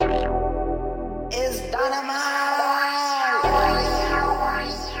Black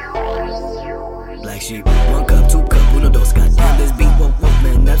sheep, 1 cup, 2 cup, uno dos. Goddamn, this beat won't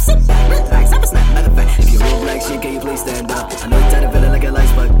man up. Sit back, relax, I'm a snap. Matter of fact, if you're a black sheep, can you please stand up? I know you're tired of feeling like your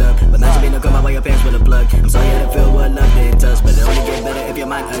life's fucked up, but imagine being a come out by your pants with a plug. I'm sorry I didn't feel what love didn't touch, but it only get better if your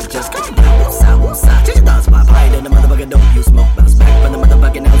mind adjusts. Calm down, woosah. Change your thoughts, pop higher than the motherfucker, don't you smoke. Bounce back from the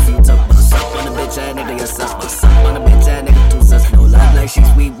motherfucking house you took. Bounce up on the bitch, ass nigga, yourself. Bounce up on the bitch, ass nigga, 2 sus. No love like she's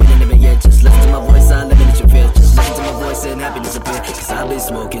sweet, we didn't even yet. Just listen to my voice, I eliminate your fears. Just listen to my voice and happiness appear. Cause I've been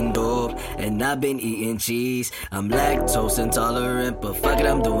smoking dope, and I've been eating cheese. I'm lactose intolerant, but fuck it,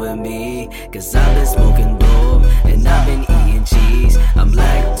 I'm doing me. Cause I've been smoking dope, and I've been eating cheese. I'm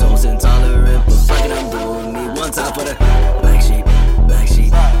lactose intolerant, but fuck it, I'm doing me. One time for the black sheep, black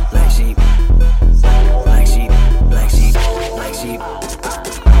sheep, black sheep, black sheep, black sheep, black sheep, black sheep,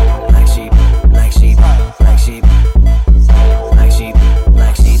 black sheep, black sheep, black sheep,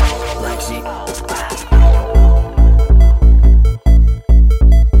 black sheep, black sheep.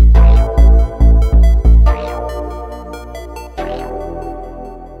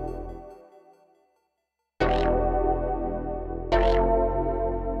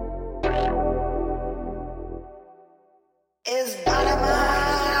 Is dynamite.